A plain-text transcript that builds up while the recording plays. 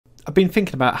I've been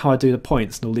thinking about how I do the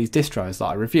points in all these distros that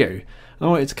I review, and I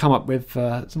wanted to come up with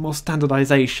some more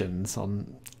standardizations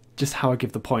on just how I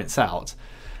give the points out.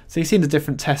 So you've seen the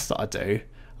different tests that I do.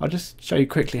 I'll just show you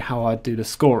quickly how I do the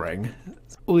scoring.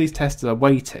 All these tests are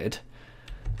weighted,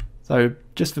 so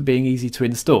just for being easy to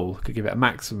install, I could give it a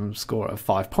maximum score of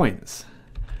 5 points,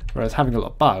 whereas having a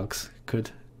lot of bugs could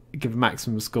give a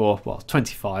maximum score, well,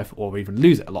 25, or even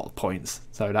lose it a lot of points.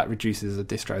 So that reduces the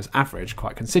distro's average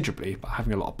quite considerably by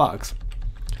having a lot of bugs.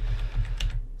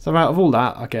 So out of all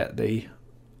that, I get the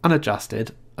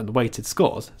unadjusted and the weighted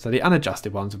scores. So the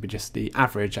unadjusted ones would be just the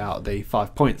average out of the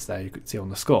 5 points there you could see on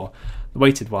the score. The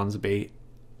weighted ones would be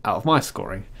out of my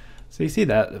scoring. So you see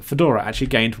there that Fedora actually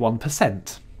gained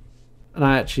 1%. And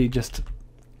I actually just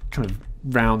kind of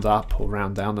round up or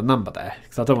round down the number there,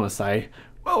 because I don't want to say,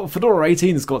 well, Fedora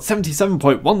 18 has got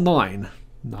 77.19.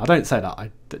 No, I don't say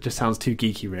that. That just sounds too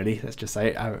geeky, really. Let's just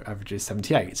say average is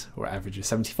 78, or average is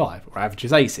 75, or average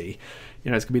is 80.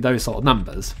 You know, it's going to be those sort of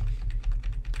numbers.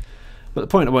 But the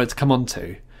point I wanted to come on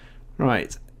to,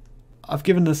 right, I've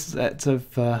given a set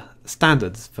of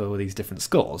standards for all these different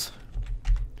scores.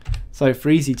 So for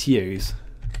easy to use,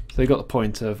 so you've got the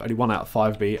point of only 1 out of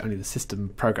 5 be only the system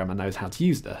programmer knows how to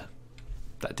use that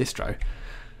distro.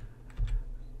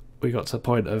 We got to the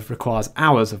point of requires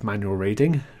hours of manual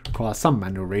reading, requires some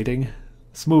manual reading,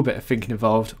 a small bit of thinking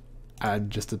involved, and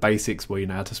just the basics where you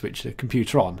know how to switch the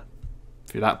computer on.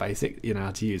 If you're that basic, you know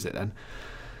how to use it then.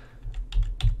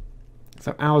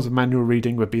 So hours of manual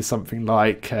reading would be something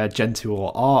like Gentoo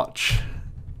or Arch,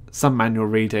 some manual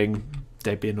reading,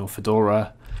 Debian or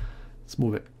Fedora,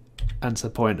 small bit, and to the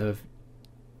point of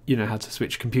you know how to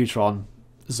switch computer on,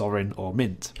 Zorin or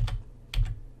Mint.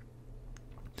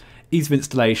 Ease of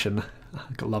installation,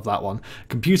 I love that one.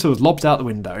 Computer was lobbed out the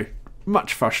window.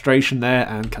 Much frustration there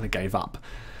and kind of gave up.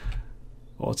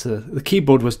 Or the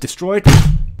keyboard was destroyed.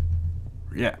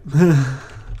 Yeah.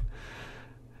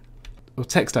 Or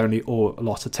text only or a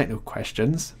lot of technical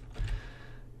questions.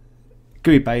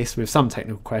 GUI based with some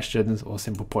technical questions or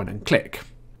simple point and click.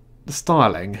 The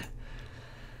styling.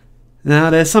 Now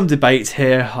there's some debate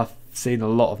here. I've seen a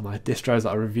lot of my distros that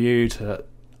I reviewed.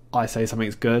 I say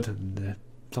something's good and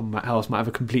someone else might have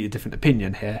a completely different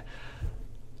opinion here.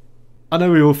 I know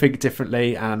we all think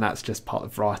differently, and that's just part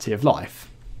of the variety of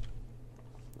life.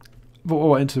 But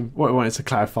what I wanted to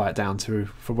clarify it down to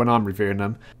for when I'm reviewing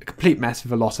them, a complete mess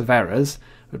with a lot of errors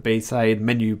would be, say,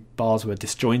 menu bars were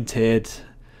disjointed.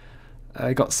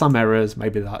 Got some errors,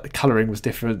 maybe like the colouring was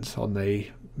different on the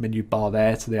menu bar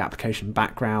there to the application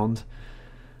background.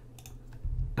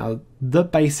 Now, the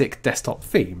basic desktop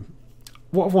theme.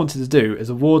 What I've wanted to do is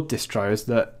award distros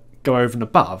that go over and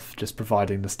above just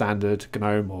providing the standard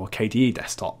GNOME or KDE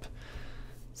desktop.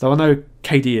 So I know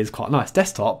KDE is quite a nice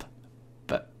desktop,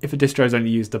 but if a distro's only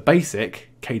used the basic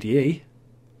KDE,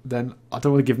 then I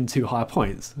don't want to give them too high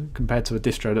points compared to a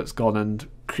distro that's gone and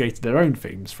created their own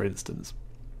themes, for instance.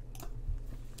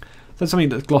 So something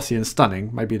that's glossy and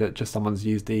stunning, maybe that just someone's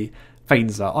used the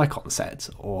Fainza icon set,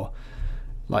 or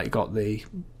like you got the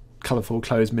colourful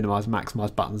close, minimise,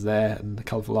 maximise buttons there and the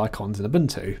colourful icons in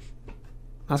Ubuntu.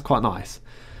 That's quite nice.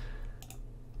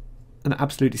 And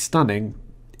absolutely stunning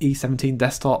E17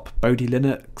 desktop, Bodhi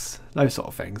Linux, those sort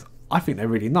of things. I think they're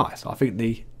really nice. I think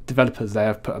the developers there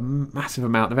have put a massive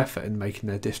amount of effort in making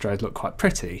their distros look quite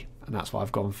pretty, and that's why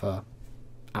I've gone for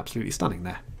absolutely stunning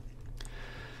there.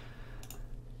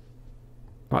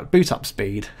 Right, boot up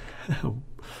speed. I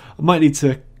might need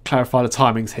to clarify the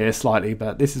timings here slightly,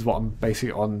 but this is what I'm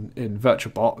basically on in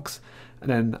VirtualBox, and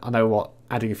then I know what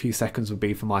adding a few seconds would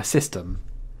be for my system.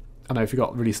 I know if you've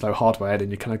got really slow hardware,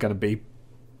 then you're kind of going to be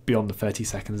beyond the 30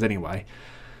 seconds anyway.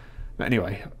 But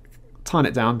anyway, tying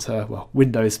it down to, well,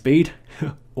 Windows speed,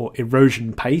 or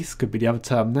erosion pace could be the other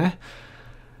term there.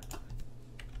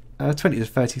 20 to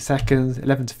 30 seconds,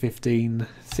 11 to 15,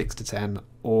 6 to 10,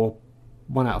 or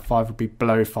 1 out of 5 would be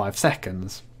below 5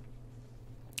 seconds.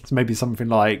 So maybe something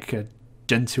like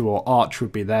Gentoo or Arch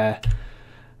would be there,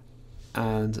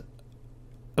 and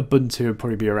Ubuntu would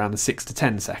probably be around the 6 to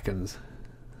 10 seconds.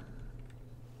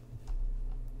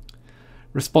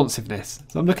 Responsiveness.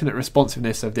 So I'm looking at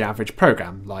responsiveness of the average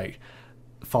program, like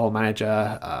File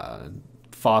Manager,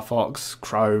 Firefox,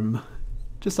 Chrome,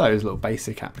 just those little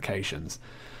basic applications.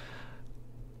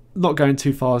 Not going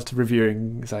too far as to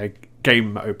reviewing, say,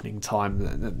 game opening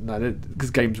time, no, because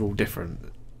games are all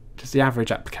different. Just the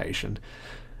average application.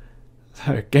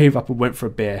 So gave up and went for a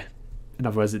beer. In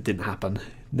other words, it didn't happen.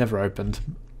 Never opened.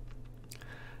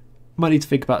 Might need to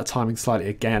think about the timing slightly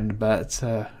again, but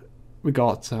we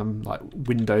got like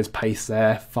Windows pace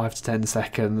there, 5 to 10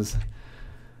 seconds,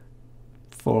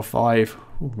 4 or 5,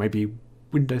 or maybe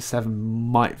Windows 7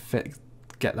 might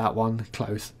get that one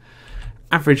close.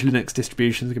 Average Linux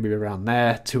distributions are going to be around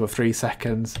there, 2 or 3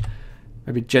 seconds.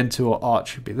 Maybe Gentoo or Arch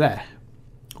should be there.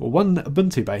 Well, one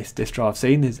Ubuntu-based distro I've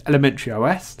seen is Elementary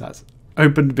OS. That's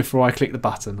opened before I click the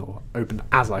button, or opened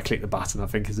as I click the button, I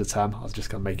think is the term. I was just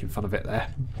kind of making fun of it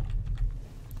there.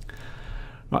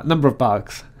 Right, number of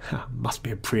bugs. Must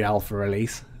be a pre-alpha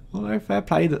release. Although fair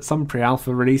play that some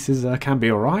pre-alpha releases can be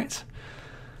alright.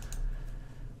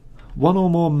 1 or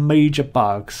more major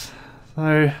bugs.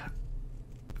 So,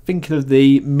 thinking of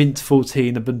the Mint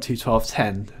 14 Ubuntu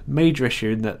 12.10, major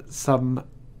issue in that some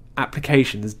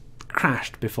applications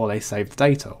crashed before they saved the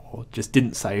data, or just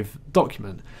didn't save the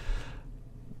document.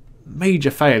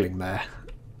 Major failing there.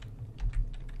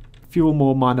 Few or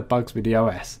more minor bugs with the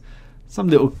OS. Some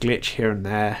little glitch here and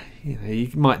there. You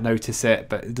might notice it,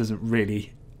 but it doesn't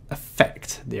really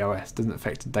affect the OS, doesn't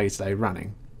affect the day-to-day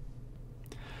running.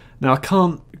 Now I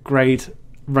can't grade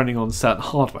running on certain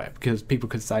hardware, because people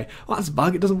could say, oh, that's a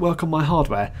bug, it doesn't work on my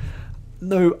hardware.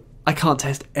 No, I can't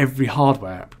test every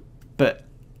hardware, but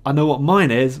I know what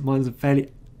mine is. Mine's a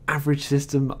fairly average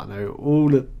system. I know all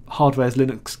the hardware is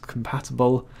Linux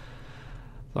compatible,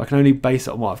 so I can only base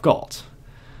it on what I've got.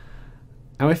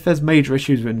 Now if there's major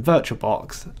issues with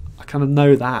VirtualBox, I kind of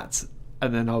know that,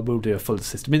 and then I will do a full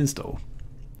system install.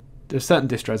 There's certain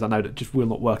distros I know that just will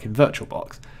not work in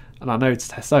VirtualBox, and I know to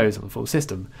test those on the full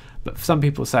system. But for some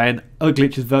people saying, oh,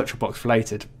 glitch is VirtualBox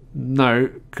related, no,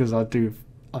 because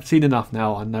I've seen enough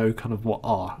now, I know kind of what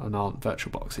are and aren't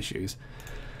VirtualBox issues.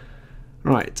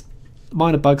 Right,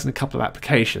 minor bugs in a couple of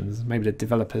applications. Maybe the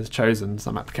developer's chosen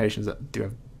some applications that do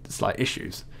have slight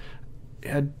issues.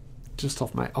 Yeah, just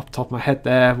off the top of my head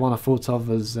there, one I thought of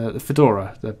was the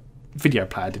Fedora. The video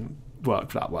player didn't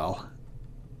work that well.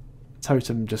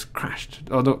 Totem just crashed,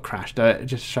 or not crashed, it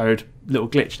just showed a little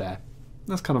glitch there.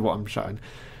 That's kind of what I'm showing.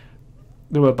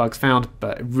 There were bugs found,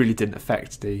 but it really didn't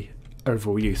affect the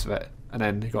overall use of it, and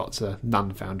then it got to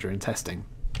none found during testing.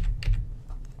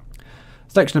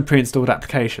 Selection of pre-installed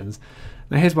applications.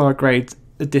 Now here's where I grade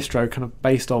the distro kind of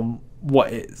based on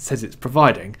what it says it's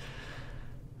providing.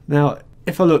 Now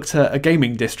if I looked at a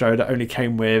gaming distro that only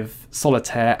came with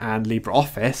Solitaire and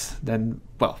LibreOffice, then,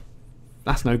 well,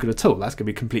 that's no good at all. That's going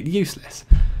to be completely useless.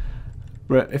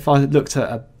 But if I looked at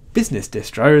a business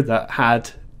distro that had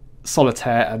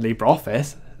Solitaire and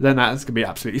LibreOffice, then that's going to be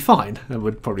absolutely fine. It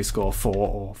would probably score 4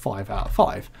 or 5 out of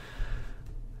 5.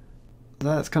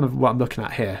 That's kind of what I'm looking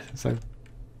at here. So,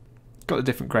 got a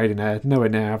different grading there. Nowhere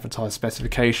near advertised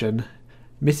specification.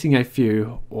 Missing a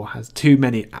few or has too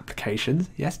many applications.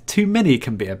 Yes, too many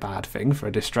can be a bad thing for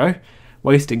a distro.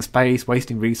 Wasting space,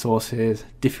 wasting resources,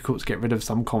 difficult to get rid of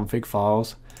some config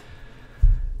files.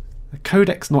 The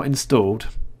codec's not installed.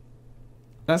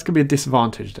 That's going to be a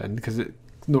disadvantage then, because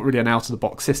it's not really an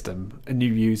out-of-the-box system. A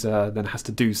new user then has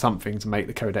to do something to make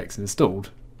the codecs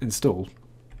installed.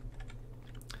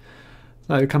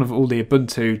 So kind of all the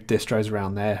Ubuntu distros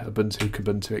around there, Ubuntu,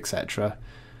 Kubuntu, etc.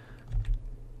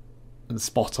 And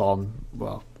spot on,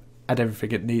 well, had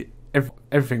everything it need,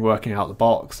 everything working out of the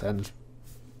box, and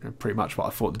pretty much what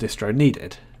I thought the distro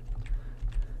needed.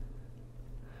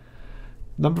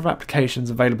 Number of applications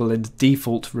available in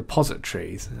default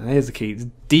repositories. And here's the key,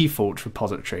 default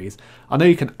repositories. I know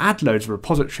you can add loads of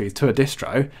repositories to a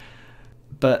distro,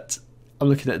 but I'm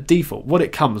looking at default, what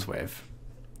it comes with.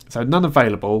 So none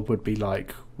available would be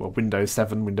like, well, Windows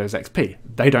 7, Windows XP.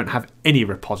 They don't have any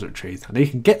repositories. I know you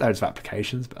can get loads of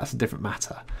applications, but that's a different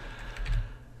matter.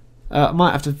 I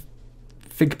might have to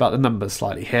think about the numbers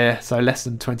slightly here. So less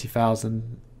than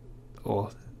 20,000,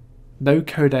 or no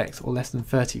codecs, or less than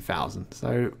 30,000.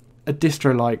 So a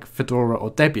distro like Fedora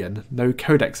or Debian, no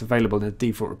codecs available in the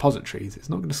default repositories. It's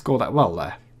not going to score that well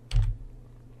there.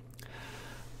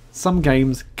 Some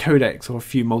games, codecs, or a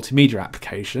few multimedia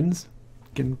applications.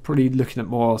 Again, probably looking at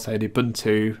more, say, the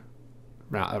Ubuntu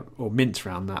or Mint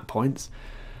around that point.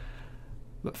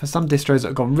 But for some distros that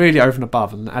have gone really over and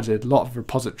above and added a lot of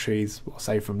repositories,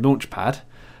 say from Launchpad,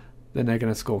 then they're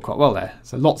going to score quite well there.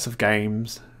 So lots of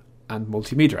games and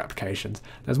multimedia applications.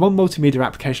 There's one multimedia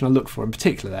application I look for in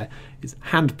particular there, is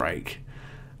Handbrake.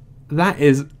 That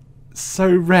is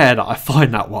so rare that I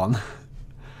find that one.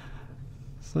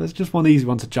 So it's just one easy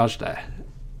one to judge there.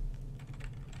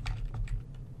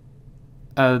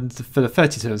 And for the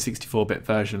 32 and 64-bit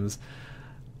versions,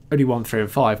 only 1, 3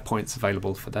 and 5 points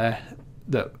available for there.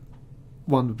 That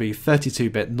one would be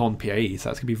 32-bit non-PAE, so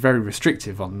that's going to be very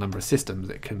restrictive on the number of systems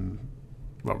it can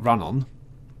run on.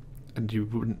 And you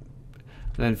wouldn't.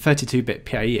 And then 32-bit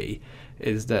PAE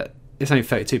is that it's only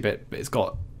 32-bit, but it's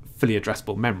got fully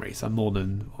addressable memory, so more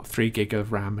than 3 gig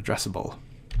of RAM addressable.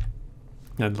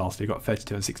 And lastly, you've got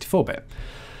 32 and 64-bit.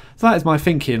 So that is my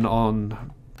thinking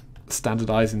on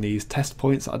standardising these test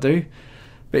points that I do.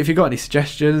 But if you've got any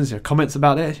suggestions or comments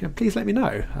about it, please let me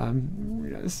know.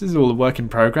 This is all a work in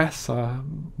progress.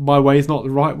 My way is not the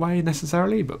right way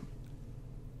necessarily, but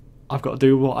I've got to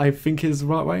do what I think is the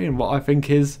right way and what I think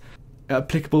is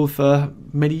applicable for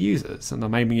many users. And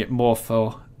I'm aiming it more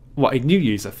for what a new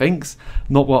user thinks,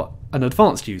 not what an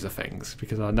advanced user thinks,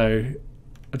 because I know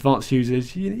advanced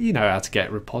users, you know how to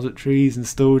get repositories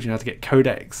installed, you know how to get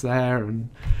codecs there, and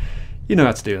you know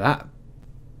how to do that.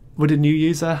 Would a new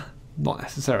user? Not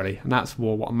necessarily, and that's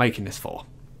more what I'm making this for.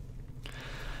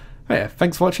 But yeah,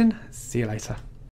 thanks for watching. See you later.